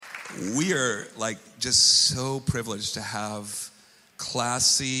We are like just so privileged to have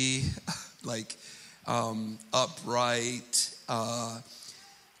classy, like upright,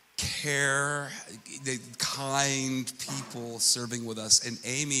 kind people serving with us. And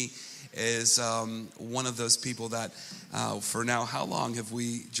Amy is one of those people that for now, how long have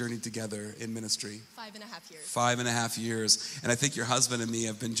we journeyed together in ministry? 5.5 years. 5.5 years. And I think your husband and me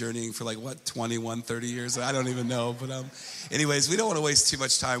have been journeying for 21, 30 years. I don't even know. But anyways, we don't want to waste too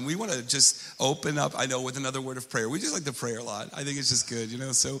much time. We want to just open up, I know, with another word of prayer. We just like to pray a lot. I think it's just good,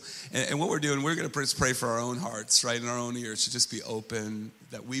 So, and what we're doing, we're going to pray for our own hearts, right? And our own ears to just be open,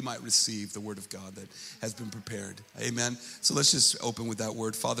 that we might receive the word of God that has been prepared. Amen. So let's just open with that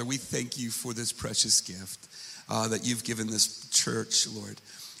word. Father, we thank you for this precious gift that you've given this church, Lord.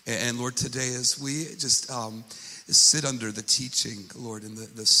 And Lord, today as we just sit under the teaching, Lord, and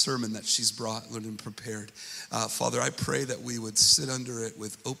the sermon that she's brought, Lord, and prepared. Father, I pray that we would sit under it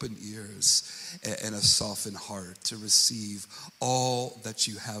with open ears and a softened heart to receive all that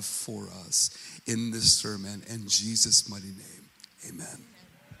you have for us in this sermon. In Jesus' mighty name, amen.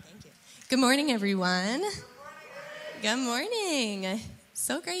 Thank you. Good morning, everyone. Good morning.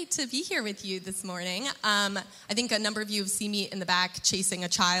 So great to be here with you this morning. I think a number of you have seen me in the back chasing a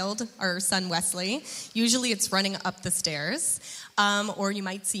child, our son Wesley. Usually it's running up the stairs, or you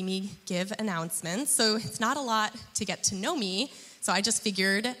might see me give announcements. So it's not a lot to get to know me. So I just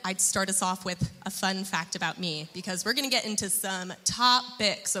figured I'd start us off with a fun fact about me, because we're going to get into some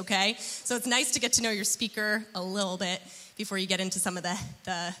topics, okay? So it's nice to get to know your speaker a little bit before you get into some of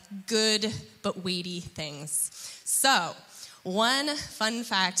the good but weighty things. So one fun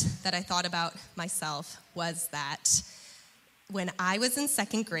fact that I thought about myself was that when I was in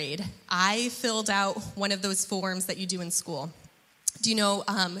second grade, I filled out one of those forms that you do in school. Do you know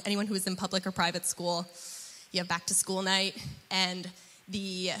anyone who is in public or private school? You have back to school night, and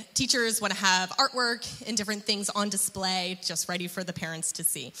the teachers want to have artwork and different things on display, just ready for the parents to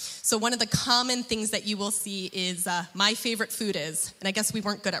see. So one of the common things that you will see is my favorite food is, and I guess we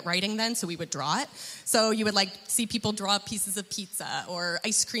weren't good at writing then, so we would draw it. So you would see people draw pieces of pizza or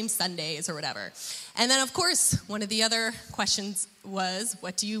ice cream sundaes or whatever. And then, of course, one of the other questions was,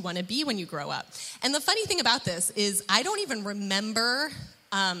 what do you want to be when you grow up? And the funny thing about this is I don't even remember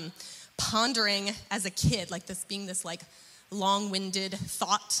pondering as a kid, this being this long-winded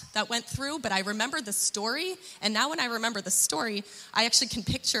thought that went through, but I remember the story, and now when I remember the story, I actually can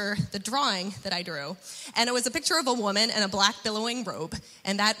picture the drawing that I drew. And it was a picture of a woman in a black billowing robe,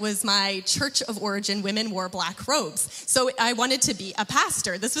 and that was my church of origin. Women wore black robes. So I wanted to be a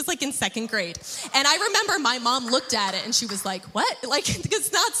pastor. This was in second grade. And I remember my mom looked at it, and she was like, what?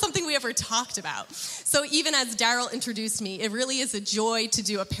 It's not something we ever talked about. So even as Daryl introduced me, it really is a joy to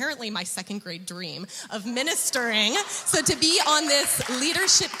do apparently my second grade dream of ministering. So to be on this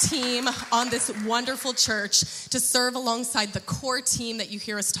leadership team, on this wonderful church, to serve alongside the core team that you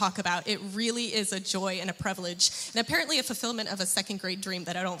hear us talk about, it really is a joy and a privilege, and apparently a fulfillment of a second grade dream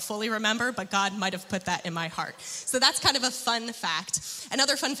that I don't fully remember, but God might have put that in my heart. So that's kind of a fun fact.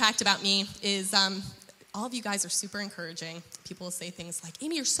 Another fun fact about me is all of you guys are super encouraging. People will say things like,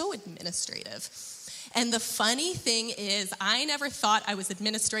 Amy, you're so administrative. And the funny thing is, I never thought I was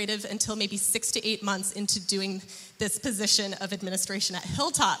administrative until maybe 6 to 8 months into doing this position of administration at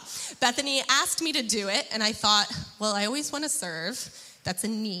Hilltop. Bethany asked me to do it, and I thought, well, I always want to serve. That's a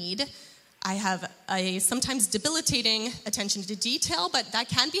need. I have a sometimes debilitating attention to detail, but that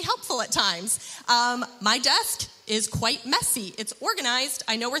can be helpful at times. My desk is quite messy. It's organized.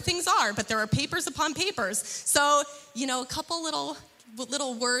 I know where things are, but there are papers upon papers. So, a couple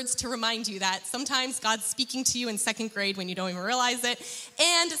little words to remind you that sometimes God's speaking to you in second grade when you don't even realize it,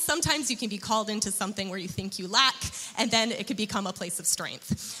 and sometimes you can be called into something where you think you lack, and then it could become a place of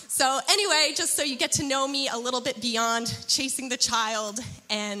strength. So anyway, just so you get to know me a little bit beyond chasing the child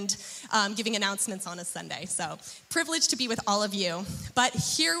and giving announcements on a Sunday. So privileged to be with all of you. But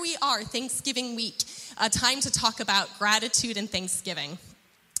here we are, Thanksgiving week, a time to talk about gratitude and Thanksgiving.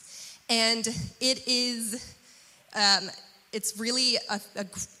 And it is... It's really a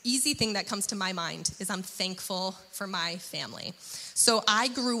easy thing that comes to my mind is I'm thankful for my family. So I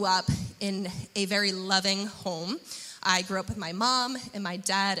grew up in a very loving home. I grew up with my mom and my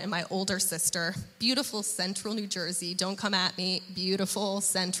dad and my older sister. Beautiful Central New Jersey. Don't come at me. Beautiful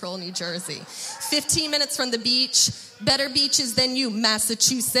Central New Jersey. 15 minutes from the beach. Better beaches than you,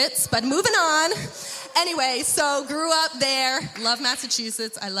 Massachusetts. But moving on. Anyway, so grew up there. Love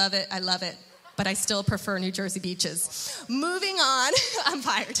Massachusetts. I love it. I love it. But I still prefer New Jersey beaches. Moving on, I'm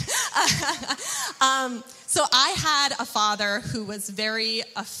fired. So I had a father who was very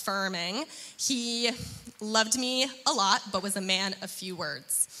affirming. He loved me a lot, but was a man of few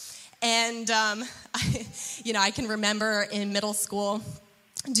words. And, I can remember in middle school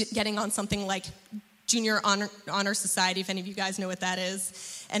getting on something like Junior Honor Society, if any of you guys know what that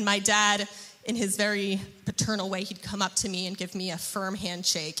is. And my dad, in his very paternal way, he'd come up to me and give me a firm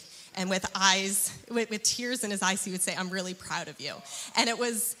handshake. And with tears in his eyes, he would say, "I'm really proud of you." And it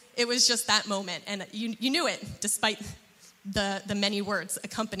was just that moment. And you knew it, despite the many words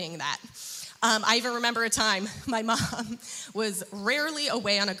accompanying that. I even remember a time my mom was rarely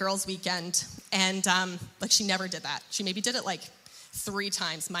away on a girls' weekend. And she never did that. She maybe did it 3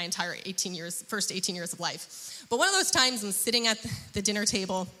 times my entire first 18 years of life. But one of those times I'm sitting at the dinner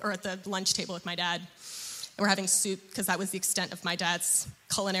table or at the lunch table with my dad, and we're having soup because that was the extent of my dad's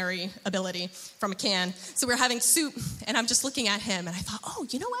culinary ability from a can. So we were having soup, and I'm just looking at him, and I thought, oh,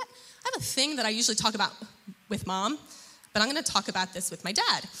 you know what? I have a thing that I usually talk about with Mom, but I'm going to talk about this with my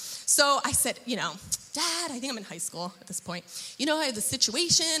dad. So I said, Dad, I think I'm in high school at this point. I have this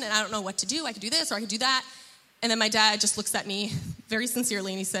situation, and I don't know what to do. I could do this or I could do that. And then my dad just looks at me very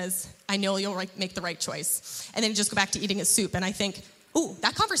sincerely, and he says, "I know you'll make the right choice." And then just go back to eating his soup. And I think, ooh,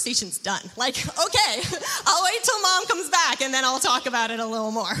 that conversation's done. Okay, I'll wait till Mom comes back, and then I'll talk about it a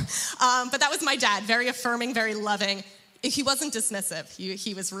little more. But that was my dad, very affirming, very loving. He wasn't dismissive.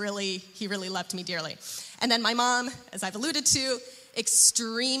 He really loved me dearly. And then my mom, as I've alluded to,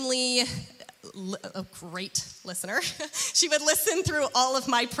 extremely a great listener. She would listen through all of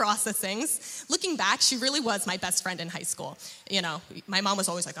my processings. Looking back, she really was my best friend in high school. My mom was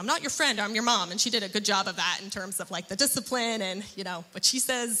always like, "I'm not your friend, I'm your mom." And she did a good job of that in terms of the discipline and, what she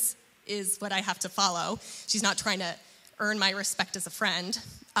says is what I have to follow. She's not trying to earn my respect as a friend.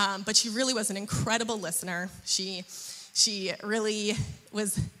 But she really was an incredible listener. She really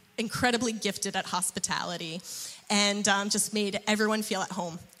was incredibly gifted at hospitality and just made everyone feel at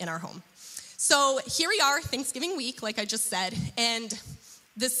home in our home. So here we are, Thanksgiving week, like I just said, and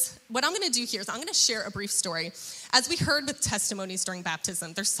what I'm going to do here is I'm going to share a brief story. As we heard with testimonies during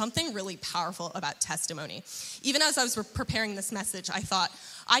baptism, there's something really powerful about testimony. Even as I was preparing this message, I thought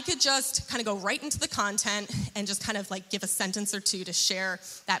I could just kind of go right into the content and just kind of give a sentence or two to share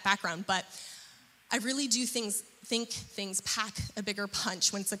that background, but I really do think things pack a bigger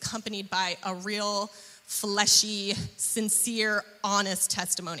punch when it's accompanied by a real fleshy, sincere, honest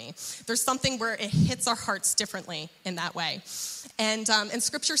testimony. There's something where it hits our hearts differently in that way. And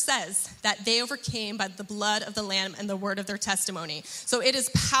Scripture says that they overcame by the blood of the Lamb and the word of their testimony. So it is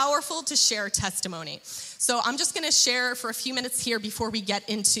powerful to share testimony. So I'm just going to share for a few minutes here before we get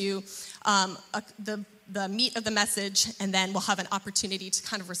into the meat of the message, and then we'll have an opportunity to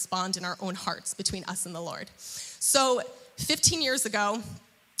kind of respond in our own hearts between us and the Lord. So 15 years ago,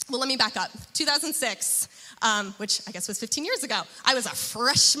 well, let me back up. 2006, which I guess was 15 years ago, I was a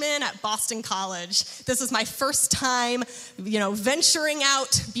freshman at Boston College. This was my first time, venturing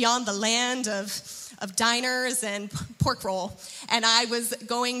out beyond the land of diners and pork roll. And I was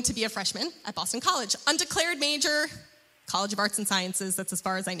going to be a freshman at Boston College. Undeclared major, College of Arts and Sciences, that's as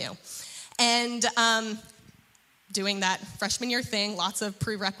far as I knew. And doing that freshman year thing, lots of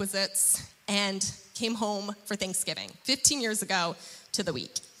prerequisites, and came home for Thanksgiving, 15 years ago to the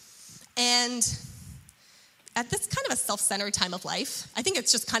week. And at this kind of a self-centered time of life, I think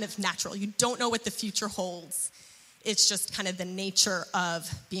it's just kind of natural. You don't know what the future holds. It's just kind of the nature of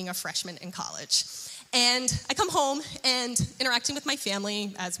being a freshman in college. And I come home and interacting with my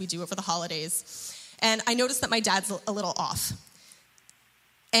family, as we do over the holidays, and I notice that my dad's a little off.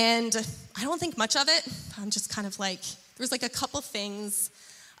 And I don't think much of it. I'm just kind of there's a couple things.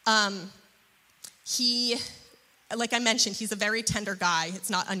 Like I mentioned, he's a very tender guy. It's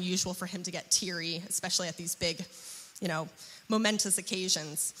not unusual for him to get teary, especially at these big, momentous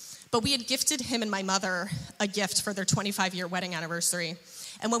occasions. But we had gifted him and my mother a gift for their 25-year wedding anniversary.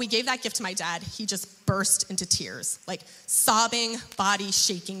 And when we gave that gift to my dad, he just burst into tears, sobbing, body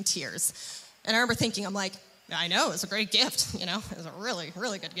shaking tears. And I remember thinking, I know, it was a great gift, it was a really,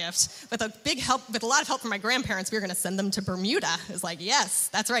 really good gift. With a lot of help from my grandparents, we were going to send them to Bermuda. It was yes,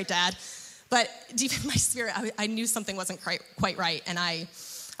 that's right, Dad. But deep in my spirit, I knew something wasn't quite right, and I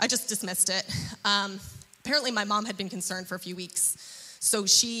just dismissed it. Apparently, my mom had been concerned for a few weeks, so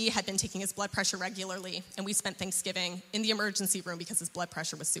she had been taking his blood pressure regularly, and we spent Thanksgiving in the emergency room because his blood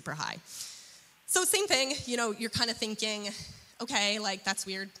pressure was super high. So same thing, you're kind of thinking, okay, that's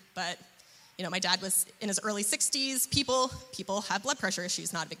weird, but my dad was in his early 60s. People have blood pressure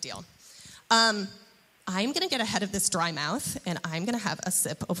issues, not a big deal. I'm going to get ahead of this dry mouth, and I'm going to have a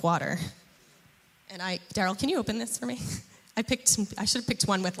sip of water. And Daryl, can you open this for me? I should have picked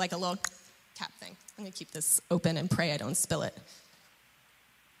one with a little cap thing. I'm going to keep this open and pray I don't spill it.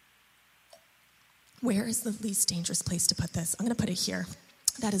 Where is the least dangerous place to put this? I'm going to put it here.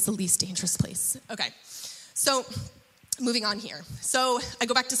 That is the least dangerous place. Okay, so moving on here. So I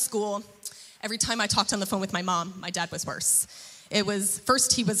go back to school. Every time I talked on the phone with my mom, my dad was worse.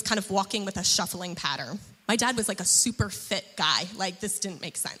 First he was kind of walking with a shuffling pattern. My dad was like a super fit guy. Like, this didn't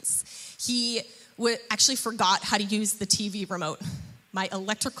make sense. He actually forgot how to use the TV remote. My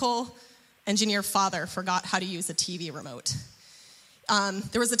electrical engineer father forgot how to use a TV remote.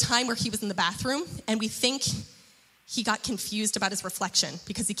 There was a time where he was in the bathroom, and we think he got confused about his reflection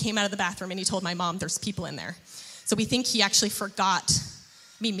because he came out of the bathroom and he told my mom there's people in there. So we think he actually forgot.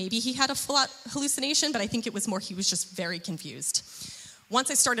 I mean, maybe he had a full-out hallucination, but I think it was more he was just very confused. Once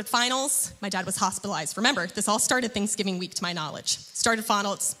I started finals, my dad was hospitalized. Remember, this all started Thanksgiving week to my knowledge. Started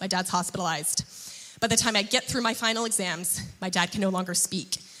finals, my dad's hospitalized. By the time I get through my final exams, my dad can no longer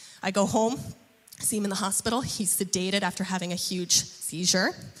speak. I go home, see him in the hospital. He's sedated after having a huge seizure.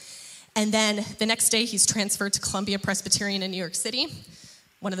 And then the next day, he's transferred to Columbia Presbyterian in New York City,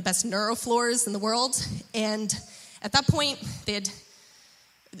 one of the best neuro floors in the world. And at that point, they had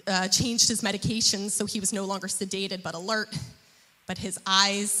changed his medications, so he was no longer sedated but alert. But his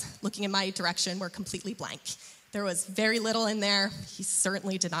eyes, looking in my direction, were completely blank. There was very little in there. He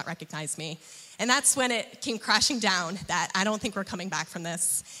certainly did not recognize me. And that's when it came crashing down that I don't think we're coming back from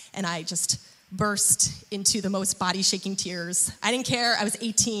this. And I just burst into the most body-shaking tears. I didn't care. I was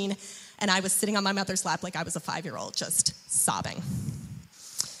 18, and I was sitting on my mother's lap like I was a 5-year-old, just sobbing.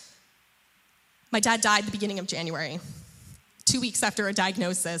 My dad died the beginning of January, 2 weeks after a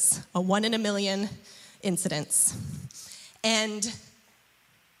diagnosis, a 1 in a million incidence. And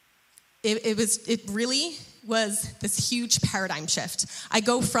it really was this huge paradigm shift. I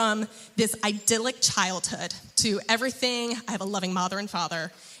go from this idyllic childhood to everything. I have a loving mother and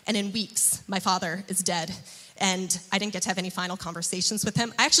father, and in weeks, my father is dead. And I didn't get to have any final conversations with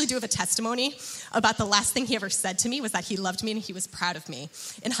him. I actually do have a testimony about the last thing he ever said to me was that he loved me and he was proud of me.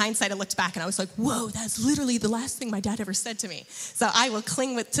 In hindsight, I looked back and I was like, whoa, that's literally the last thing my dad ever said to me. So I will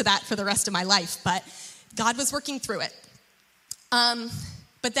cling to that for the rest of my life. But God was working through it.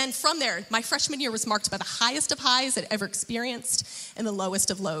 But then from there, my freshman year was marked by the highest of highs I'd ever experienced and the lowest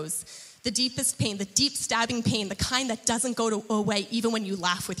of lows. The deepest pain, the deep stabbing pain, the kind that doesn't go away even when you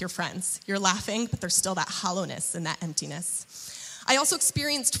laugh with your friends. You're laughing, but there's still that hollowness and that emptiness. I also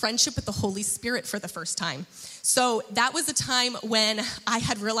experienced friendship with the Holy Spirit for the first time. So that was a time when I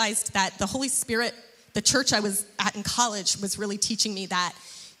had realized that the Holy Spirit, the church I was at in college, was really teaching me that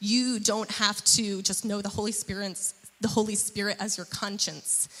you don't have to just know the Holy Spirit as your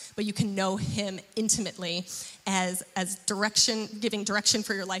conscience, but you can know him intimately as direction, giving direction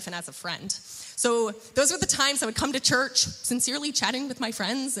for your life and as a friend. So those were the times I would come to church, sincerely chatting with my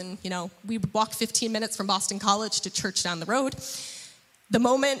friends, and we would walk 15 minutes from Boston College to church down the road. The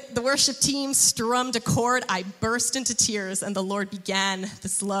moment the worship team strummed a chord, I burst into tears, and the Lord began the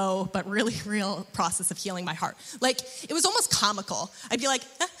slow but really real process of healing my heart. Like, it was almost comical. I'd be like,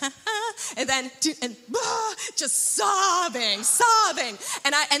 and then just sobbing.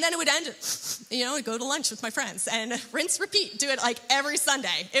 And then it would end, I'd go to lunch with my friends and rinse, repeat, do it like every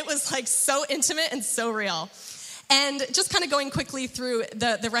Sunday. It was like so intimate and so real. And just kind of going quickly through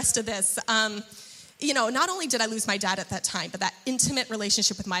the rest of this, not only did I lose my dad at that time, but that intimate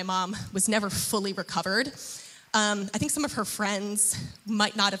relationship with my mom was never fully recovered. I think some of her friends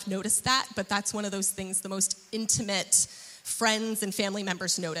might not have noticed that, but that's one of those things the most intimate friends and family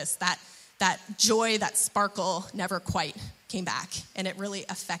members notice, that joy, that sparkle never quite came back, and it really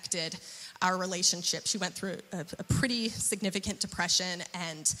affected our relationship. She went through a pretty significant depression,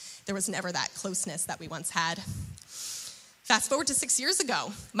 and there was never that closeness that we once had. Fast forward to 6 years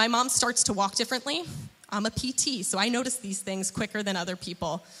ago, my mom starts to walk differently. I'm a PT, so I notice these things quicker than other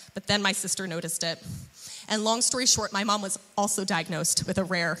people, but then my sister noticed it. And long story short, my mom was also diagnosed with a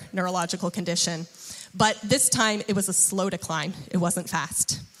rare neurological condition, but this time it was a slow decline. It wasn't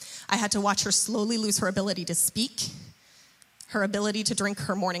fast. I had to watch her slowly lose her ability to speak, her ability to drink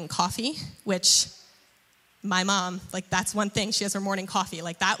her morning coffee, which my mom, that's one thing, she has her morning coffee.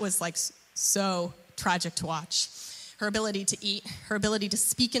 That was so tragic to watch. Her ability to eat, her ability to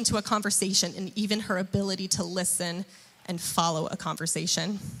speak into a conversation, and even her ability to listen and follow a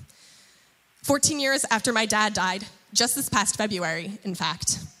conversation. 14 years after my dad died, just this past February, in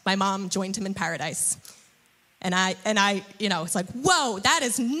fact, my mom joined him in paradise. And I, it's like, whoa, that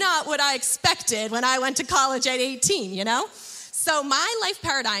is not what I expected when I went to college at 18, So my life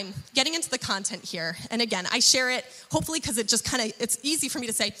paradigm, getting into the content here, and again, I share it hopefully because it's easy for me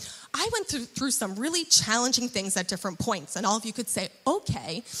to say, I went through some really challenging things at different points, and all of you could say,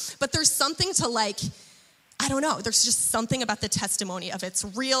 okay, but there's something to I don't know. There's just something about the testimony of it's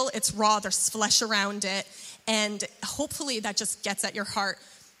real, it's raw, there's flesh around it. And hopefully that just gets at your heart.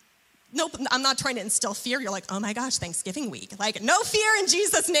 Nope, I'm not trying to instill fear. You're like, oh my gosh, Thanksgiving week. Like, no fear in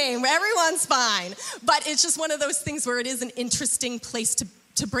Jesus' name. Everyone's fine. But it's just one of those things where it is an interesting place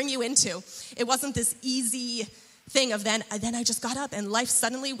to bring you into. It wasn't this easy thing of then I just got up and life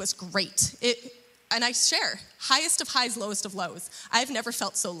suddenly was great. And I share, highest of highs, lowest of lows. I've never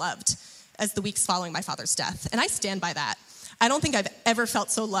felt so loved as the weeks following my father's death. And I stand by that. I don't think I've ever felt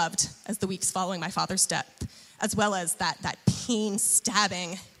so loved as the weeks following my father's death, as well as that pain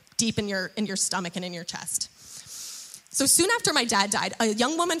stabbing deep in your stomach and in your chest. So soon after my dad died, a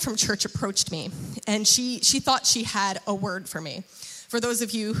young woman from church approached me, and she thought she had a word for me. For those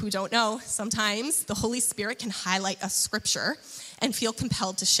of you who don't know, sometimes the Holy Spirit can highlight a scripture and feel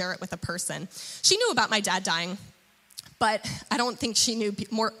compelled to share it with a person. She knew about my dad dying, but I don't think she knew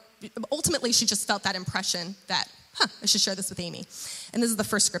more. Ultimately, she just felt that impression that, I should share this with Amy. And this is the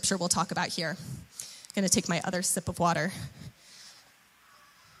first scripture we'll talk about here. I'm going to take my other sip of water.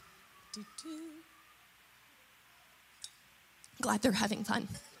 Glad they're having fun.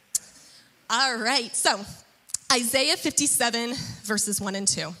 All right, so Isaiah 57, verses 1 and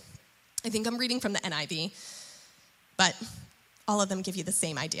 2. I think I'm reading from the NIV, but all of them give you the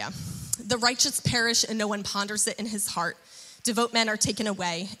same idea. The righteous perish and no one ponders it in his heart. Devout men are taken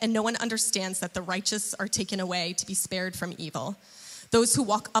away, and no one understands that the righteous are taken away to be spared from evil. Those who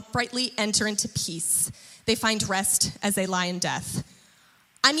walk uprightly enter into peace. They find rest as they lie in death.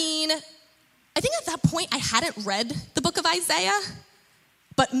 I mean, I think at that point I hadn't read the book of Isaiah,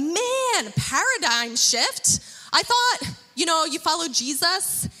 but man, paradigm shift. I thought, you follow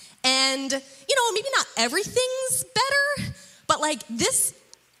Jesus and, maybe not everything's better, but this,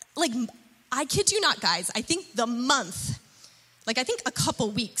 I kid you not, guys, I think a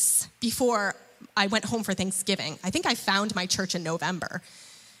couple weeks before I went home for Thanksgiving, I think I found my church in November.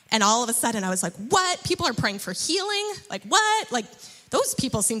 And all of a sudden I was like, what? People are praying for healing? What? Those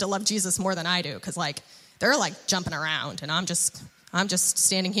people seem to love Jesus more than I do, because they're jumping around, and I'm just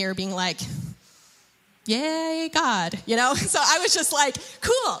standing here being like, yay, God, So I was just like,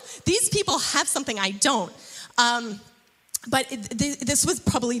 cool. These people have something I don't. But this was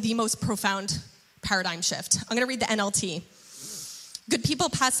probably the most profound paradigm shift. I'm going to read the NLT. Good people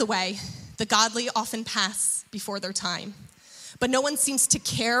pass away. The godly often pass before their time. But no one seems to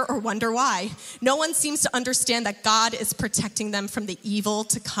care or wonder why. No one seems to understand that God is protecting them from the evil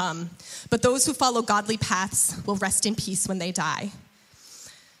to come. But those who follow godly paths will rest in peace when they die.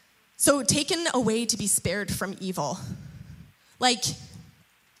 So taken away to be spared from evil. Does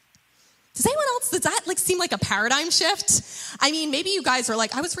that seem like a paradigm shift? I mean, maybe you guys are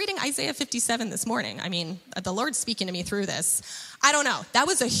like, I was reading Isaiah 57 this morning. I mean, the Lord's speaking to me through this. I don't know. That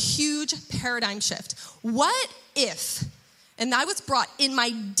was a huge paradigm shift. What if, and I was brought in my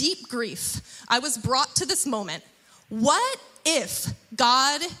deep grief, I was brought to this moment. What if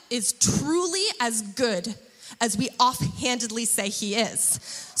God is truly as good as we offhandedly say he is?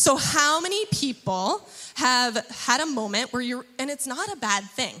 So how many people have had a moment where and it's not a bad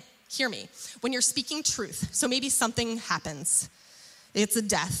thing. Hear me. When you're speaking truth, so maybe something happens. It's a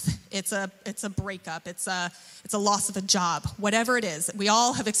death. It's a breakup. It's a loss of a job. Whatever it is, we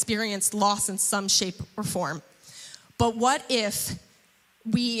all have experienced loss in some shape or form. But what if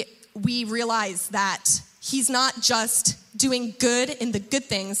we realize that he's not just doing good in the good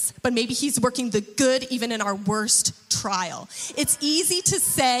things, but maybe he's working the good even in our worst trial. It's easy to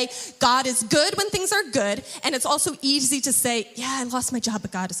say God is good when things are good, and it's also easy to say, yeah, I lost my job,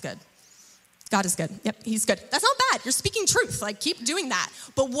 but God is good. God is good. Yep, he's good. That's not bad. You're speaking truth. Keep doing that.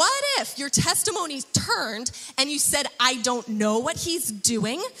 But what if your testimony turned and you said, I don't know what he's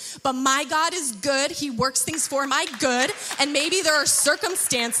doing, but my God is good. He works things for my good. And maybe there are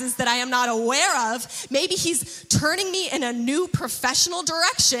circumstances that I am not aware of. Maybe he's turning me in a new professional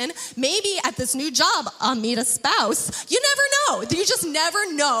direction. Maybe at this new job, I'll meet a spouse. You never know. You just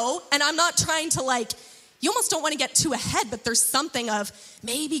never know. And I'm not trying to you almost don't want to get too ahead, but there's something of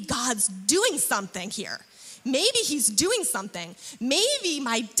maybe God's doing something here. Maybe he's doing something. Maybe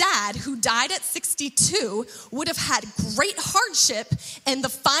my dad, who died at 62, would have had great hardship in the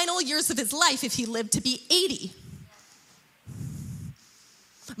final years of his life if he lived to be 80.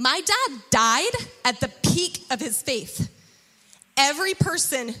 My dad died at the peak of his faith. Every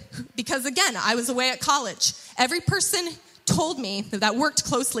person, because again, I was away at college, every person told me that worked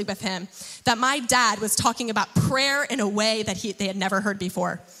closely with him that my dad was talking about prayer in a way that they had never heard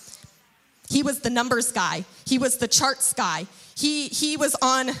before. He was the numbers guy. He was the charts guy. He was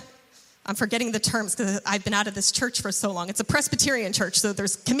on I'm forgetting the terms because I've been out of this church for so long. It's a Presbyterian church, so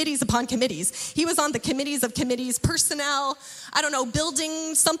there's committees upon committees. He was on the committees of committees, personnel,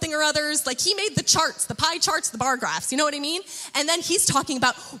 building something or others. Like, he made the charts, the pie charts, the bar graphs, you know what I mean? And then he's talking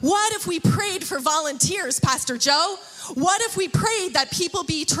about, what if we prayed for volunteers, Pastor Joe? What if we prayed that people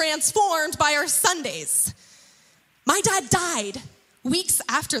be transformed by our Sundays? My dad died weeks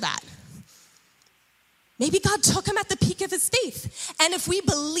after that. Maybe God took him at the peak of his faith. And if we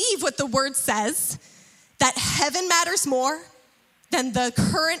believe what the word says, that heaven matters more than the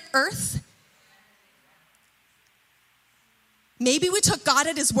current earth, maybe we took God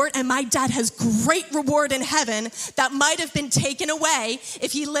at his word and my dad has great reward in heaven that might have been taken away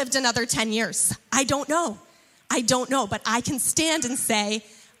if he lived another 10 years. I don't know, but I can stand and say,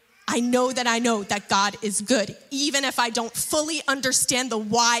 I know that God is good, even if I don't fully understand the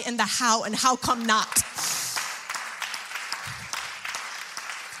why and the how and how come not.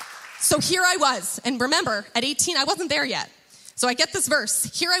 So here I was, and remember, at 18, I wasn't there yet. So I get this verse.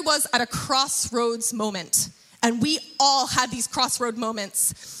 Here I was at a crossroads moment, and we all had these crossroad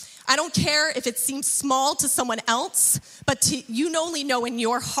moments. I don't care if it seems small to someone else, but you only know in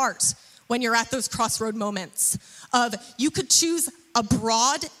your heart when you're at those crossroad moments of you could choose a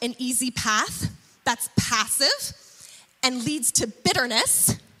broad and easy path that's passive and leads to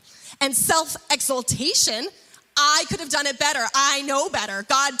bitterness and self-exaltation. I could have done it better. I know better.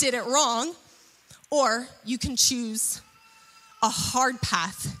 God did it wrong. Or you can choose a hard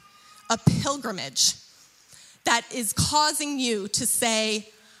path, a pilgrimage that is causing you to say,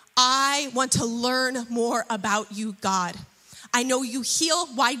 I want to learn more about you, God. I know you heal.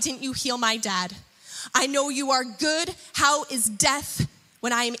 Why didn't you heal my dad? I know you are good. How is death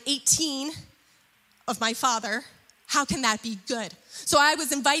when I am 18 of my father? How can that be good? So I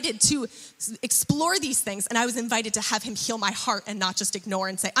was invited to explore these things, and I was invited to have him heal my heart and not just ignore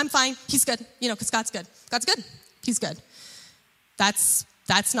and say, I'm fine, he's good, because God's good. God's good, he's good. That's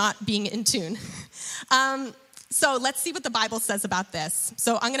not being in tune. So let's see what the Bible says about this.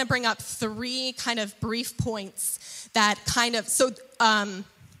 So I'm going to bring up 3 kind of brief points that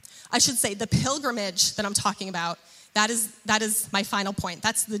I should say the pilgrimage that I'm talking about, that is my final point.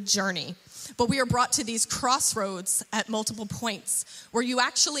 That's the journey. But we are brought to these crossroads at multiple points where you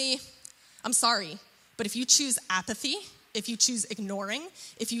actually, I'm sorry, but if you choose apathy, if you choose ignoring,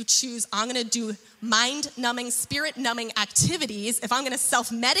 if you choose, I'm going to do mind-numbing, spirit-numbing activities, if I'm going to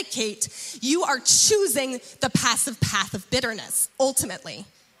self-medicate, you are choosing the passive path of bitterness, ultimately.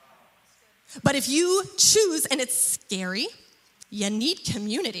 But if you choose, and it's scary, you need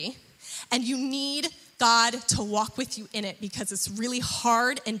community, and you need God to walk with you in it because it's really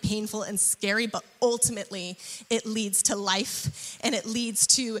hard and painful and scary, but ultimately it leads to life and it leads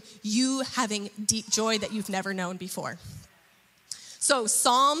to you having deep joy that you've never known before. So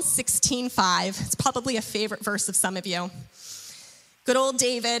Psalm 16:5, it's probably a favorite verse of some of you. Good old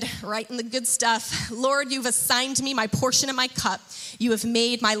David, writing the good stuff. Lord, you've assigned me my portion and my cup. You have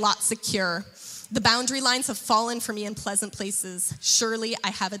made my lot secure. The boundary lines have fallen for me in pleasant places. Surely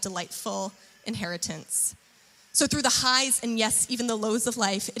I have a delightful inheritance. So through the highs and yes, even the lows of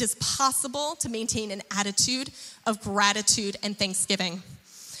life, it is possible to maintain an attitude of gratitude and thanksgiving.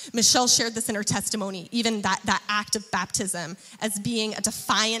 Michelle shared this in her testimony, even that act of baptism as being a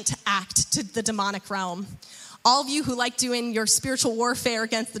defiant act to the demonic realm. All of you who like doing your spiritual warfare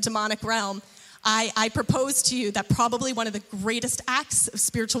against the demonic realm, I propose to you that probably one of the greatest acts of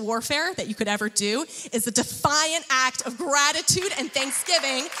spiritual warfare that you could ever do is a defiant act of gratitude and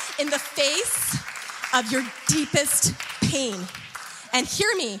thanksgiving in the face of your deepest pain. And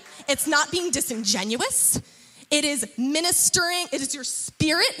hear me, it's not being disingenuous. It is ministering, it is your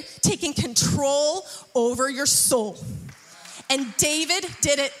spirit taking control over your soul. And David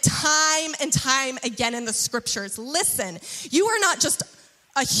did it time and time again in the scriptures. Listen, you are not just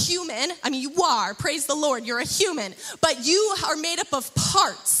a human. I mean, you are, praise the Lord, you're a human, but you are made up of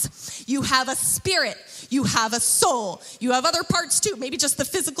parts. You have a spirit, you have a soul, you have other parts too, maybe just the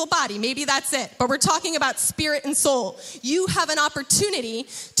physical body, maybe that's it, but we're talking about spirit and soul. You have an opportunity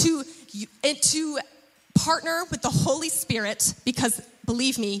to partner with the Holy Spirit because,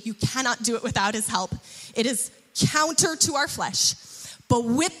 believe me, you cannot do it without his help. It is counter to our flesh. But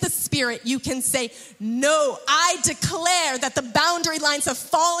with the Spirit, you can say, no, I declare that the boundary lines have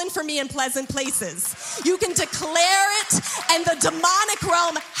fallen for me in pleasant places. You can declare it, and the demonic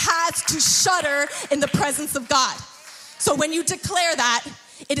realm has to shudder in the presence of God. So when you declare that,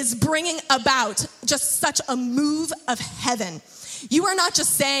 it is bringing about just such a move of heaven. You are not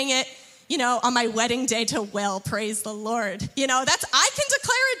just saying it, on my wedding day to Will, praise the Lord. I can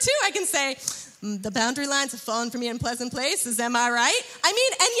declare it too. I can say, The boundary lines have fallen for me in pleasant places, am I right? I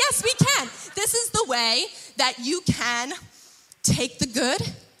mean, and yes, we can. This is the way that you can take the good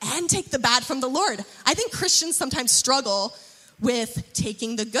and take the bad from the Lord. I think Christians sometimes struggle with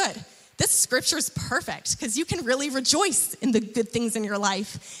taking the good. This scripture is perfect because you can really rejoice in the good things in your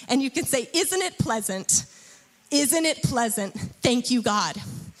life. And you can say, isn't it pleasant? Isn't it pleasant? Thank you, God.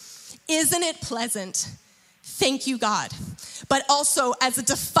 Isn't it pleasant? Thank you, God. But also, as a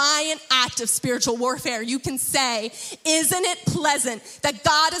defiant act of spiritual warfare, you can say, isn't it pleasant that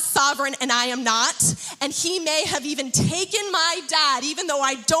God is sovereign and I am not? And he may have even taken my dad, even though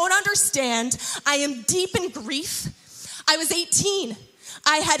I don't understand. I am deep in grief. I was 18.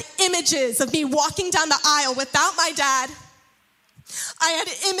 I had images of me walking down the aisle without my dad. I had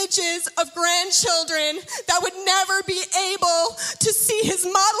images of grandchildren that would never be able to see his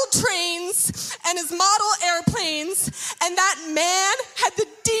model trains and his model airplanes. And that man had the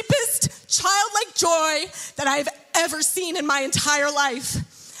deepest childlike joy that I've ever seen in my entire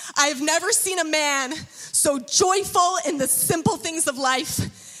life. I've never seen a man so joyful in the simple things of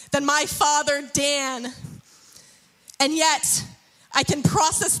life than my father, Dan. And yet, I can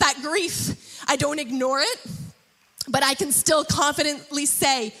process that grief. I don't ignore it. But I can still confidently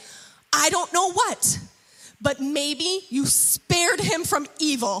say, I don't know what, but maybe you spared him from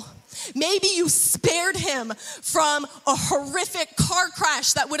evil. Maybe you spared him from a horrific car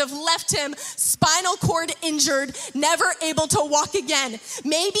crash that would have left him spinal cord injured, never able to walk again.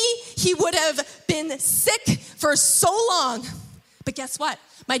 Maybe he would have been sick for so long. But guess what?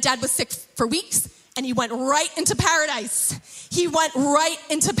 My dad was sick for weeks and he went right into paradise. He went right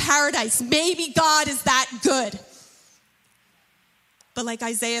into paradise. Maybe God is that good. But like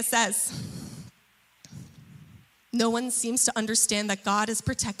Isaiah says, no one seems to understand that God is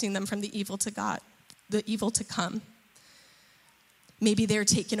protecting them from the evil to come. Maybe they're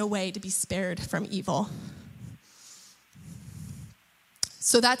taken away to be spared from evil.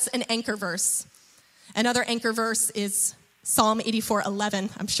 So that's an anchor verse. Another anchor verse is Psalm 84:11.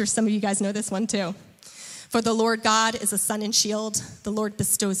 I'm sure some of you guys know this one too. For the Lord God is a sun and shield. The Lord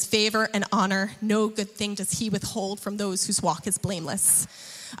bestows favor and honor. No good thing does he withhold from those whose walk is blameless.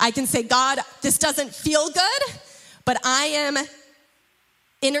 I can say, God, this doesn't feel good, but I am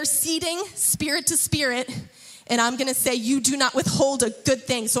interceding spirit to spirit, and I'm going to say, you do not withhold a good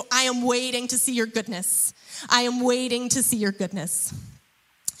thing. So I am waiting to see your goodness. I am waiting to see your goodness.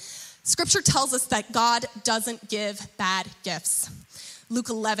 Scripture tells us that God doesn't give bad gifts. Luke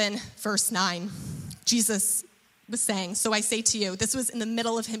 11, verse 9. Jesus was saying, so I say to you, this was in the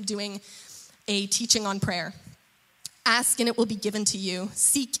middle of him doing a teaching on prayer. Ask and it will be given to you.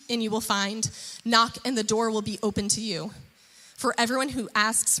 Seek and you will find. Knock and the door will be open to you. For everyone who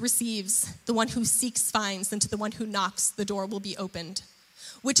asks receives. The one who seeks finds. And to the one who knocks, the door will be opened.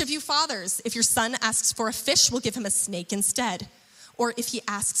 Which of you fathers, if your son asks for a fish, will give him a snake instead? Or if he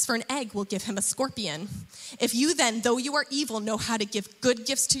asks for an egg, will give him a scorpion. If you then, though you are evil, know how to give good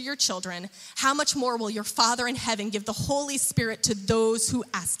gifts to your children, how much more will your Father in heaven give the Holy Spirit to those who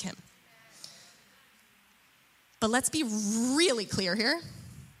ask him? But let's be really clear here.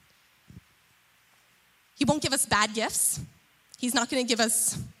 He won't give us bad gifts. He's not going to give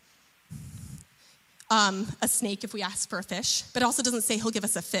us a snake if we ask for a fish. But it also doesn't say he'll give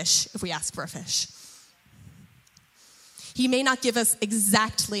us a fish if we ask for a fish. He may not give us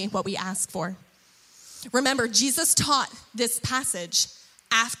exactly what we ask for. Remember, Jesus taught this passage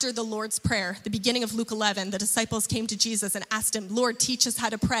after the Lord's Prayer, the beginning of Luke 11. The disciples came to Jesus and asked him, Lord, teach us how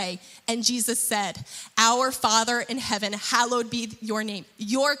to pray. And Jesus said, Our Father in heaven, hallowed be your name.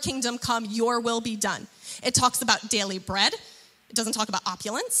 Your kingdom come, your will be done. It talks about daily bread. It doesn't talk about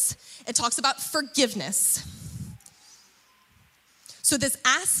opulence. It talks about forgiveness. So this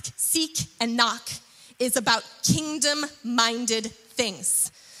ask, seek, and knock is about kingdom-minded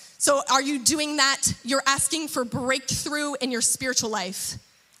things. So are you doing that? You're asking for breakthrough in your spiritual life.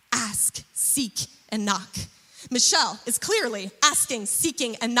 Ask, seek, and knock. Michelle is clearly asking,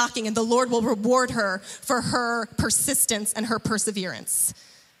 seeking, and knocking, and the Lord will reward her for her persistence and her perseverance.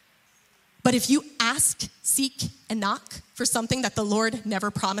 But if you ask, seek, and knock for something that the Lord never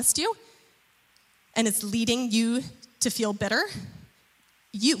promised you, and it's leading you to feel bitter,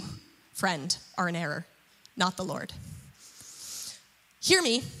 you, friend, are in error, not the Lord. Hear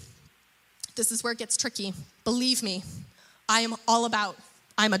me. This is where it gets tricky. Believe me, I'm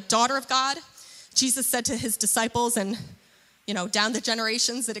a daughter of God. Jesus said to his disciples and, down the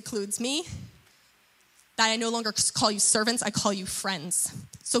generations, that includes me, that I no longer call you servants, I call you friends.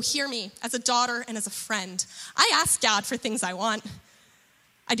 So hear me, as a daughter and as a friend. I ask God for things I want.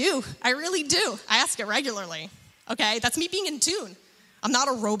 I do. I really do. I ask it regularly. Okay? That's me being in tune. I'm not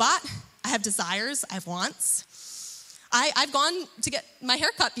a robot. I have desires. I have wants. I've gone to get my hair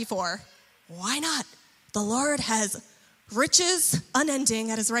cut before. Why not? The Lord has riches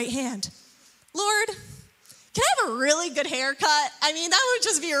unending at his right hand. Lord, can I have a really good haircut? I mean, that would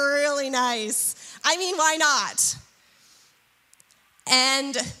just be really nice. I mean, why not?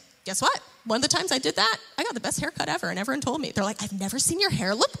 And guess what? One of the times I did that, I got the best haircut ever, and everyone told me. They're like, I've never seen your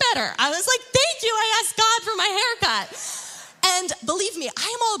hair look better. I was like, thank you. I asked God for my haircut. And believe me, I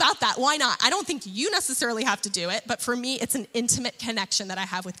am all about that. Why not? I don't think you necessarily have to do it, but for me, it's an intimate connection that I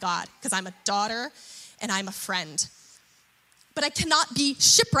have with God because I'm a daughter and I'm a friend. But I cannot be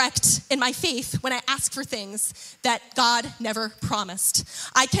shipwrecked in my faith when I ask for things that God never promised.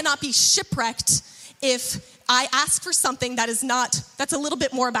 I cannot be shipwrecked if I ask for something that's a little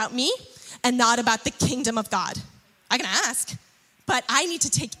bit more about me and not about the kingdom of God. I can ask, but I need to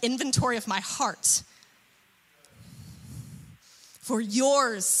take inventory of my heart. For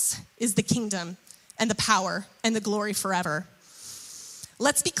yours is the kingdom and the power and the glory forever.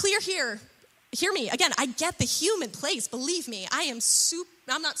 Let's be clear here. Hear me. Again, I get the human place. Believe me, I'm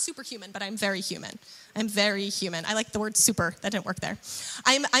not superhuman, but I'm very human. I'm very human. I like the word super. That didn't work there.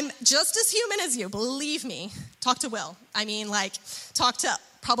 I'm just as human as you. Believe me. Talk to Will. I mean, talk to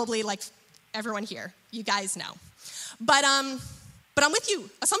probably everyone here. You guys know. But I'm with you.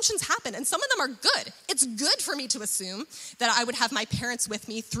 Assumptions happen, and some of them are good. It's good for me to assume that I would have my parents with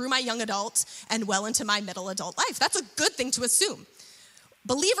me through my young adult and well into my middle adult life. That's a good thing to assume.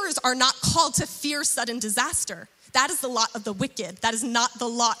 Believers are not called to fear sudden disaster. That is the lot of the wicked. That is not the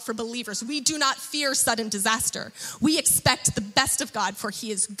lot for believers. We do not fear sudden disaster. We expect the best of God, for he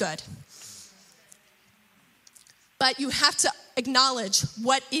is good. But you have to acknowledge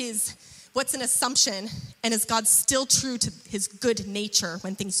what's an assumption, and is God still true to his good nature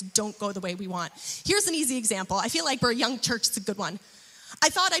when things don't go the way we want? Here's an easy example. I feel like we're a young church. It's a good one. I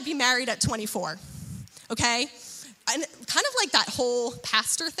thought I'd be married at 24, okay? And kind of like that whole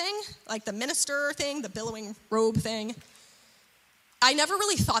pastor thing, like the minister thing, the billowing robe thing. I never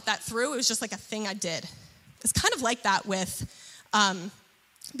really thought that through. It was just like a thing I did. It's kind of like that with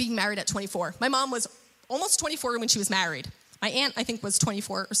being married at 24. My mom was almost 24 when she was married. My aunt, I think, was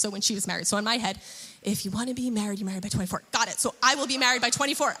 24 or so when she was married. So in my head, if you want to be married, you're married by 24. Got it. So I will be married by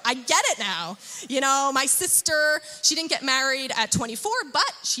 24. I get it now. You know, my sister, she didn't get married at 24,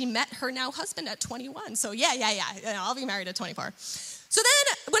 but she met her now husband at 21. So yeah. I'll be married at 24. So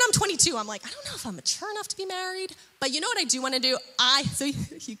then when I'm 22, I'm like, I don't know if I'm mature enough to be married. But you know what I do want to do? So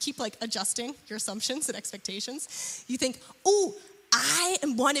you keep adjusting your assumptions and expectations. You think, ooh, I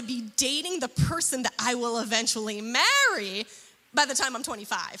want to be dating the person that I will eventually marry by the time I'm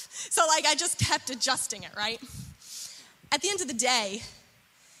 25. So I just kept adjusting it, right? At the end of the day,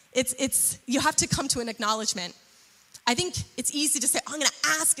 it's you have to come to an acknowledgement. I think it's easy to say, I'm going to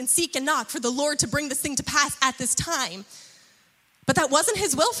ask and seek and knock for the Lord to bring this thing to pass at this time. But that wasn't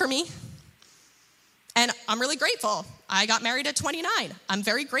his will for me. And I'm really grateful. I got married at 29. I'm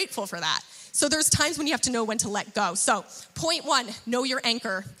very grateful for that. So there's times when you have to know when to let go. So point 1, know your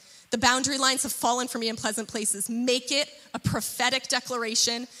anchor. The boundary lines have fallen for me in pleasant places. Make it a prophetic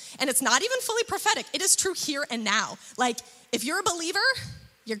declaration. And it's not even fully prophetic. It is true here and now. If you're a believer,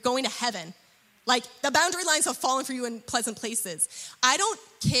 you're going to heaven. The boundary lines have fallen for you in pleasant places. I don't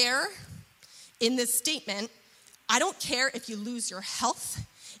care in this statement. I don't care if you lose your health,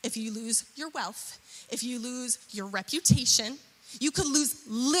 if you lose your wealth, if you lose your reputation. You could lose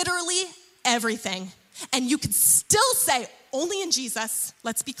literally everything. And you could still say, only in Jesus,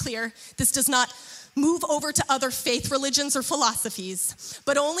 let's be clear, this does not move over to other faith religions or philosophies,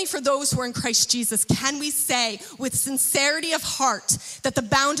 but only for those who are in Christ Jesus can we say with sincerity of heart that the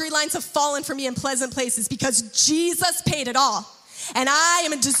boundary lines have fallen for me in pleasant places because Jesus paid it all. And I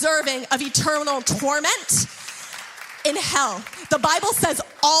am deserving of eternal torment in hell. The Bible says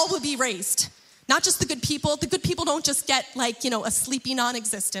all will be raised. Not just the good people. The good people don't just get a sleepy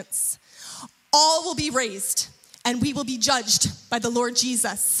non-existence. All will be raised, and we will be judged by the Lord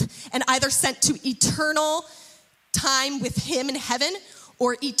Jesus and either sent to eternal time with him in heaven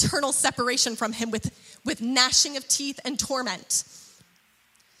or eternal separation from him with gnashing of teeth and torment.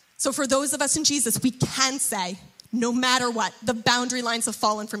 So for those of us in Jesus, we can say, no matter what, the boundary lines have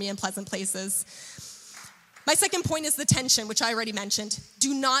fallen for me in pleasant places. My second point is the tension, which I already mentioned.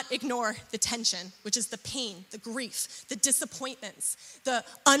 Do not ignore the tension, which is the pain, the grief, the disappointments, the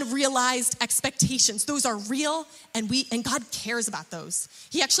unrealized expectations. Those are real, and God cares about those.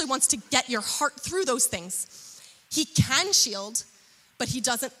 He actually wants to get your heart through those things. He can shield, but he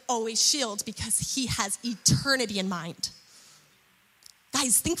doesn't always shield because he has eternity in mind.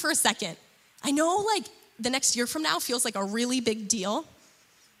 Guys, think for a second. I know the next year from now feels like a really big deal.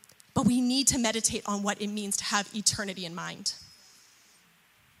 but we need to meditate on what it means to have eternity in mind.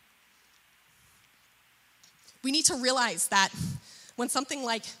 We need to realize that when something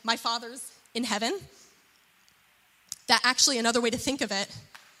like my Father's in heaven, that actually another way to think of it,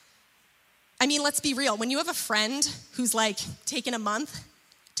 I mean, let's be real. When you have a friend who's like taken a month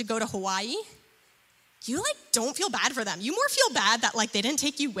to go to Hawaii, you like don't feel bad for them. You more feel bad that like they didn't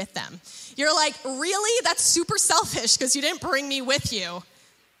take you with them. You're like, really? That's super selfish because you didn't bring me with you.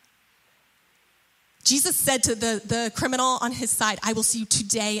 Jesus said to the criminal on his side, I will see you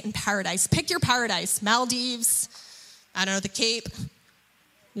today in paradise. Pick your paradise. Maldives, I don't know, the Cape,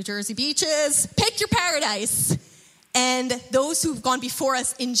 New Jersey beaches. Pick your paradise. And those who've gone before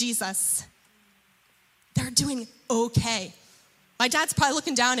us in Jesus, they're doing okay. My dad's probably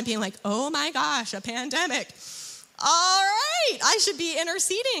looking down and being like, oh my gosh, a pandemic. All right, I should be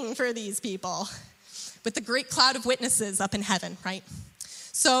interceding for these people with the great cloud of witnesses up in heaven, right?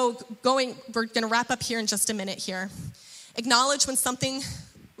 So we're going to wrap up here in just a minute here. Acknowledge when something,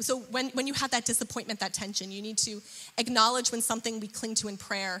 so when you have that disappointment, that tension, you need to acknowledge when something we cling to in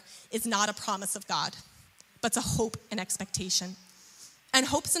prayer is not a promise of God, but it's a hope and expectation. And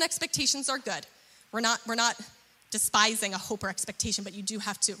hopes and expectations are good. We're not despising a hope or expectation, but you do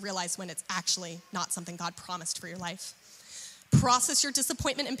have to realize when it's actually not something God promised for your life. Process your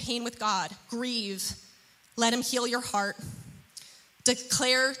disappointment and pain with God. Grieve. Let him heal your heart.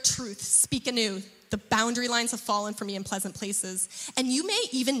 Declare truth. Speak anew. The boundary lines have fallen for me in pleasant places. And you may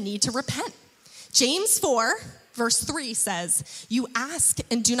even need to repent. James 4, verse 3 says, you ask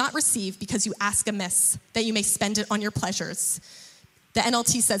and do not receive because you ask amiss, that you may spend it on your pleasures. The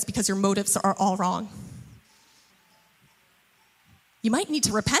NLT says, because your motives are all wrong. You might need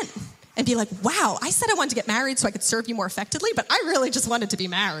to repent and be like, wow, I said I wanted to get married so I could serve you more effectively, but I really just wanted to be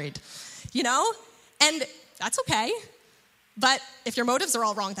married, you know? And that's okay. But if your motives are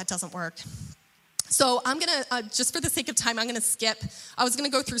all wrong, that doesn't work. So I'm going to, just for the sake of time, I'm going to skip. I was going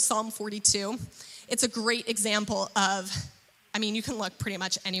to go through Psalm 42. It's a great example of, I mean, you can look pretty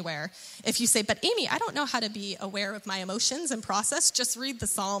much anywhere. If you say, but Amy, I don't know how to be aware of my emotions and process, just read the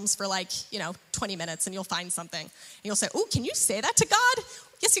Psalms for 20 minutes and you'll find something. And you'll say, oh, can you say that to God?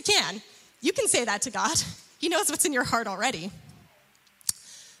 Yes, you can. You can say that to God. He knows what's in your heart already.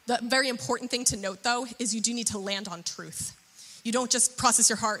 The very important thing to note, though, is you do need to land on truth. You don't just process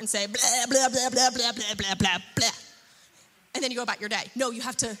your heart and say, blah, blah, blah, blah, blah, blah, blah, blah, blah, and then you go about your day. No, you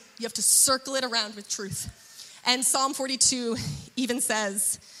have to circle it around with truth. And Psalm 42 even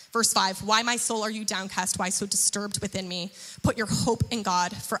says, verse 5, why, my soul, are you downcast? Why so disturbed within me? Put your hope in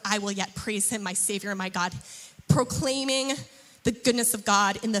God, for I will yet praise him, my Savior and my God. Proclaiming the goodness of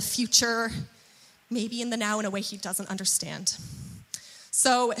God in the future, maybe in the now in a way he doesn't understand.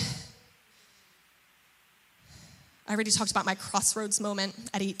 So I already talked about my crossroads moment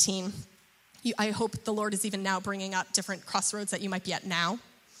at 18. I hope the Lord is even now bringing up different crossroads that you might be at now,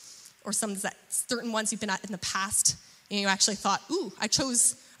 or some that certain ones you've been at in the past. And you actually thought, ooh, I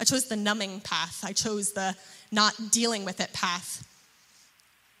chose the numbing path. I chose the not dealing with it path.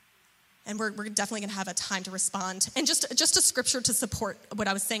 And we're definitely going to have a time to respond. And just a scripture to support what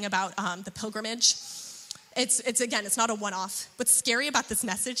I was saying about the pilgrimage. It's not a one-off. What's scary about this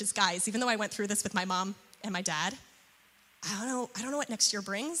message is, guys, even though I went through this with my mom and my dad, I don't know what next year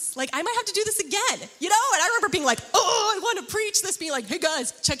brings. Like, I might have to do this again, you know? And I remember being like, oh, I want to preach this, being like, hey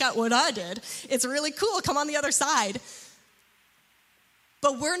guys, check out what I did. It's really cool, come on the other side.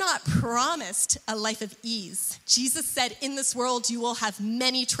 But we're not promised a life of ease. Jesus said, in this world you will have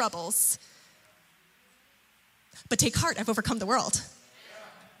many troubles. But take heart, I've overcome the world.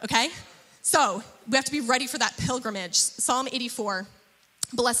 Okay? So, we have to be ready for that pilgrimage. Psalm 84,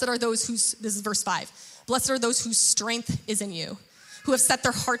 blessed are those this is verse 5. Blessed are those whose strength is in you, who have set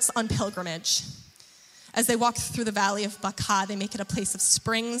their hearts on pilgrimage. As they walk through the valley of Baca, they make it a place of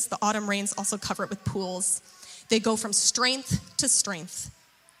springs. The autumn rains also cover it with pools. They go from strength to strength.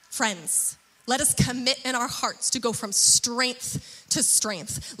 Friends, let us commit in our hearts to go from strength to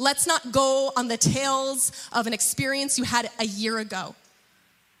strength. Let's not go on the tails of an experience you had a year ago,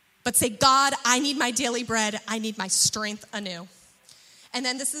 but say, God, I need my daily bread. I need my strength anew. And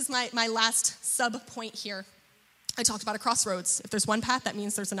then this is my last sub-point here. I talked about a crossroads. If there's one path, that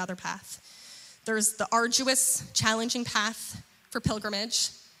means there's another path. There's the arduous, challenging path for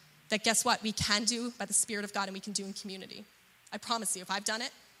pilgrimage that, guess what, we can do by the Spirit of God and we can do in community. I promise you, if I've done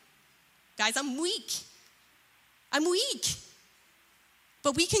it, guys, I'm weak.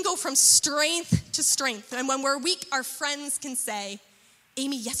 But we can go from strength to strength. And when we're weak, our friends can say,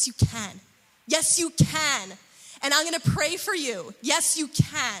 Amy, yes, you can. Yes, you can. And I'm going to pray for you. Yes, you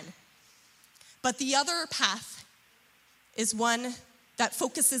can. But the other path is one that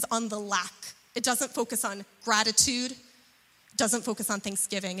focuses on the lack. It doesn't focus on gratitude, doesn't focus on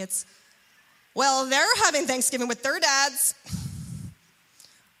Thanksgiving. It's, well, they're having Thanksgiving with their dads.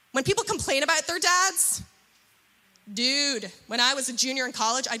 When people complain about their dads, dude, when I was a junior in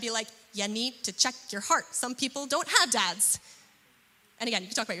college, I'd be like, you need to check your heart. Some people don't have dads. And again, you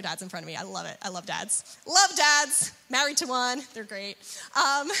can talk about your dads in front of me. I love it. I love dads. Love dads. Married to one. They're great.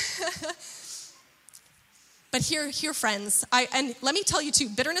 But here, friends, and let me tell you too,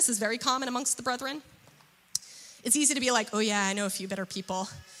 bitterness is very common amongst the brethren. It's easy to be like, oh yeah, I know a few bitter people.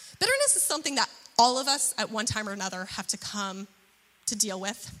 Bitterness is something that all of us at one time or another have to come to deal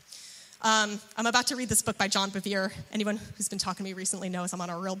with. I'm about to read this book by John Bevere. Anyone who's been talking to me recently knows I'm on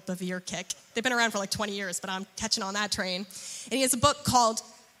a real Bevere kick. They've been around for like 20 years, but I'm catching on that train. And he has a book called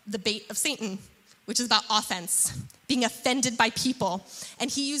The Bait of Satan, which is about offense, being offended by people. And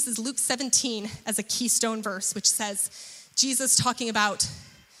he uses Luke 17 as a keystone verse, which says, Jesus talking about,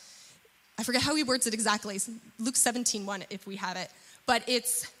 I forget how he words it exactly, Luke 17:1 if we have it, but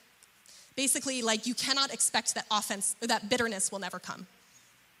it's basically like you cannot expect that offense, or that bitterness will never come.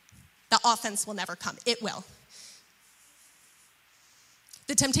 The offense will never come. It will.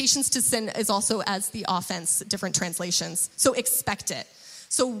 The temptations to sin is also as the offense, different translations. So expect it.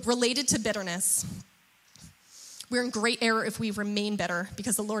 So related to bitterness, we're in great error if we remain bitter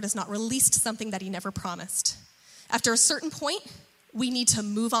because the Lord has not released something that he never promised. After a certain point, we need to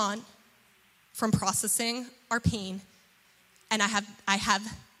move on from processing our pain. And I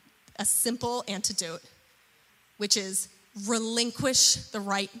have a simple antidote, which is relinquish the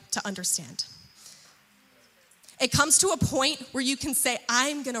right to understand. It comes to a point where you can say,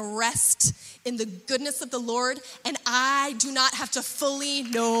 I'm going to rest in the goodness of the Lord, and I do not have to fully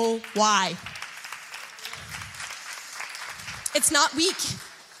know why. It's not weak.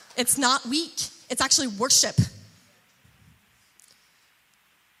 It's not weak. It's actually worship.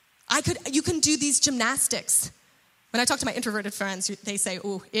 You can do these gymnastics. When I talk to my introverted friends, they say,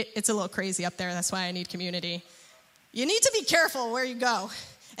 ooh, it's a little crazy up there. That's why I need community. You need to be careful where you go.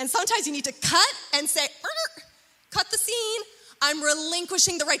 And sometimes you need to cut and say, cut the scene. I'm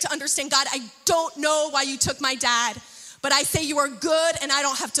relinquishing the right to understand. God, I don't know why you took my dad, but I say you are good and I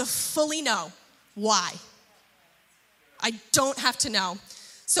don't have to fully know why. I don't have to know.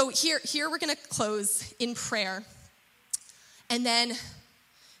 So here we're going to close in prayer. And then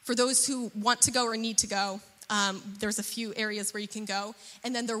for those who want to go or need to go, there's a few areas where you can go,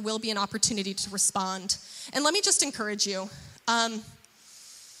 and then there will be an opportunity to respond. And let me just encourage you.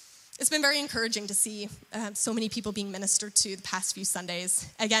 It's been very encouraging to see so many people being ministered to the past few Sundays.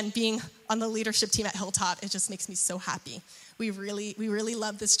 Again, being on the leadership team at Hilltop, it just makes me so happy. We really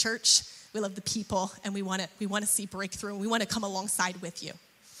love this church. We love the people, and we want to see breakthrough, and we want to come alongside with you.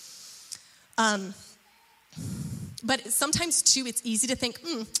 But sometimes too, it's easy to think,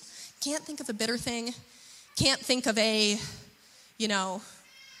 can't think of a bitter thing. Can't think of I'm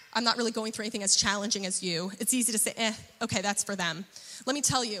not really going through anything as challenging as you. It's easy to say, okay, that's for them. Let me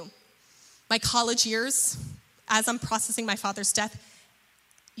tell you, my college years, as I'm processing my father's death,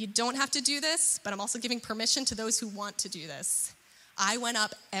 you don't have to do this, but I'm also giving permission to those who want to do this. I went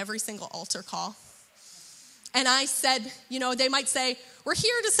up every single altar call. And I said, they might say, we're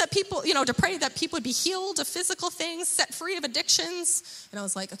here to set people, to pray that people would be healed of physical things, set free of addictions. And I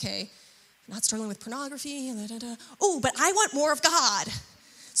was like, okay, not struggling with pornography. Oh, but I want more of God.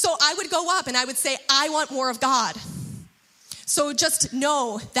 So I would go up and I would say, I want more of God. So just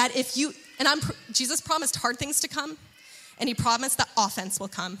know that Jesus promised hard things to come, and he promised that offense will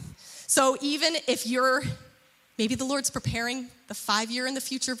come. So even if maybe the Lord's preparing the 5-year in the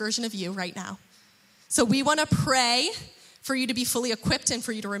future version of you right now. So we want to pray for you to be fully equipped and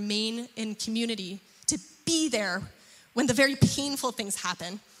for you to remain in community, to be there when the very painful things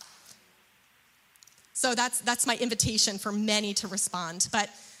happen. So that's my invitation for many to respond. But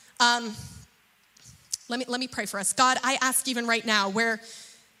let me pray for us. God, I ask even right now where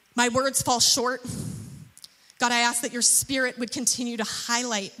my words fall short, God, I ask that your Spirit would continue to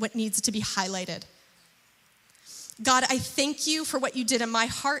highlight what needs to be highlighted. God, I thank you for what you did in my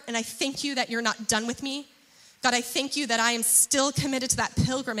heart, and I thank you that you're not done with me. God, I thank you that I am still committed to that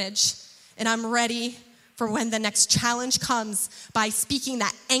pilgrimage, and I'm ready for when the next challenge comes by speaking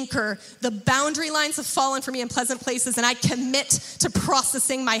that anchor. The boundary lines have fallen for me in pleasant places, and I commit to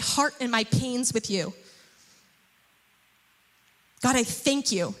processing my heart and my pains with you. God, I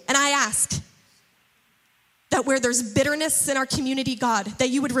thank you, and I ask that where there's bitterness in our community, God, that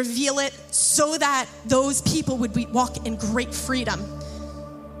you would reveal it so that those people would walk in great freedom.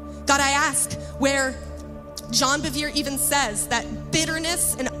 God, I ask where John Bevere even says that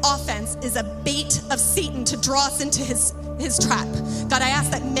bitterness and offense is a bait of Satan to draw us into his his trap. God, I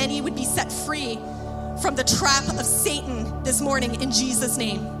ask that many would be set free from the trap of Satan this morning in Jesus'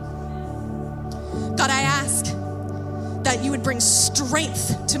 name. God, I ask that you would bring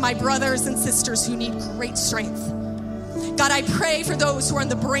strength to my brothers and sisters who need great strength. God, I pray for those who are on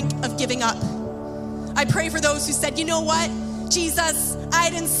the brink of giving up. I pray for those who said, you know what, Jesus, I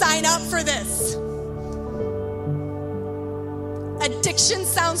didn't sign up for this. Addiction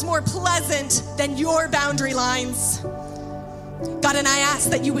sounds more pleasant than your boundary lines. God, and I ask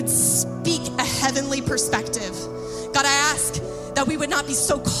that you would speak a heavenly perspective. God, I ask that we would not be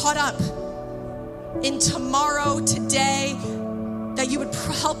so caught up in tomorrow, today, that you would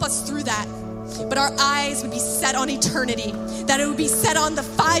help us through that. But our eyes would be set on eternity, that it would be set on the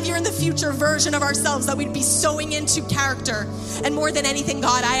 5-year in the future version of ourselves, that we'd be sowing into character. And more than anything,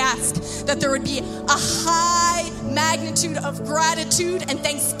 God, I ask that there would be a high magnitude of gratitude and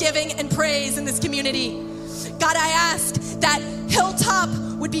thanksgiving and praise in this community. God, I ask that Hilltop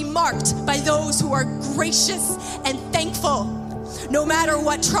would be marked by those who are gracious and thankful, no matter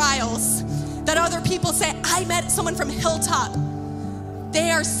what trials. That other people say, I met someone from Hilltop. They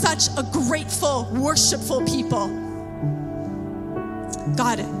are such a grateful, worshipful people.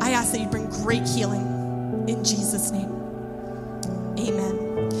 God, I ask that you bring great healing in Jesus' name.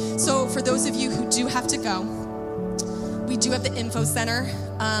 Amen. So for those of you who do have to go, we do have the info center.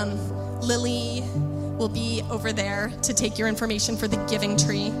 Lily will be over there to take your information for the giving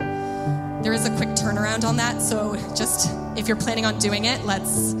tree. There is a quick turnaround on that, so just if you're planning on doing it,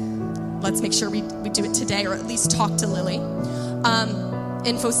 let's make sure we do it today, or at least talk to Lily.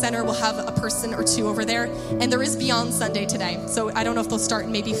 Info Center will have a person or two over there, and there is Beyond Sunday today. So I don't know if they'll start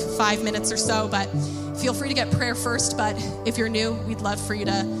in maybe 5 minutes or so, but feel free to get prayer first. But if you're new, we'd love for you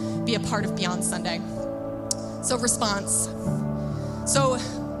to be a part of Beyond Sunday. So response. So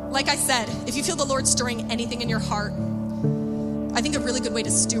like I said, if you feel the Lord stirring anything in your heart, I think a really good way to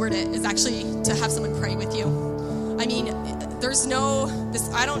steward it is actually to have someone pray with you. I mean,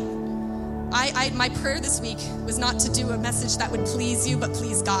 my prayer this week was not to do a message that would please you, but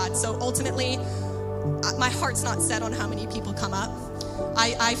please God. So ultimately, my heart's not set on how many people come up.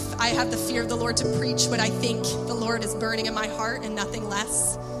 I have the fear of the Lord to preach what I think the Lord is burning in my heart and nothing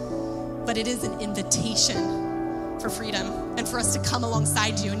less. But it is an invitation for freedom and for us to come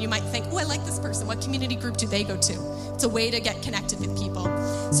alongside you. And you might think, oh, I like this person. What community group do they go to? It's a way to get connected with people.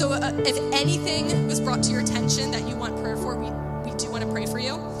 So if anything was brought to your attention that you want prayer for, we do want to pray for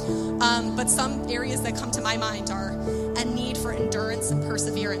you. But some areas that come to my mind are a need for endurance and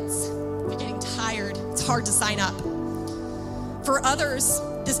perseverance. If you're getting tired, it's hard to sign up. For others,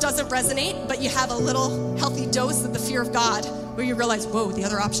 this doesn't resonate, but you have a little healthy dose of the fear of God where you realize, whoa, the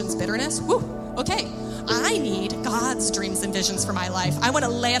other option's bitterness. Woo, okay. I need God's dreams and visions for my life. I want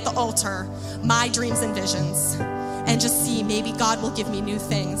to lay at the altar my dreams and visions and just see, maybe God will give me new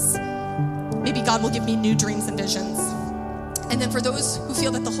things. Maybe God will give me new dreams and visions. And then for those who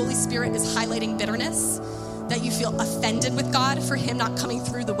feel that the Holy Spirit is highlighting bitterness, that you feel offended with God for him not coming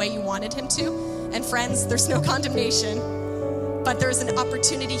through the way you wanted him to. And friends, there's no condemnation, but there's an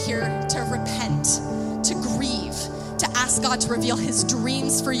opportunity here to repent, to grieve, to ask God to reveal his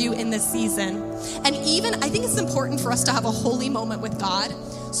dreams for you in this season. And even, I think it's important for us to have a holy moment with God.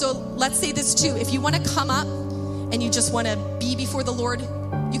 So let's say this too. If you want to come up and you just want to be before the Lord,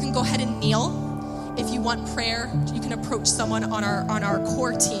 you can go ahead and kneel. If you want prayer, you can approach someone on our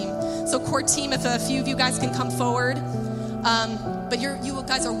core team. So core team, if a few of you guys can come forward. But you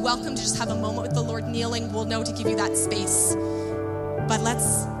guys are welcome to just have a moment with the Lord kneeling. We'll know to give you that space. But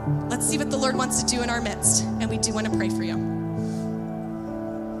let's see what the Lord wants to do in our midst. And we do want to pray for you.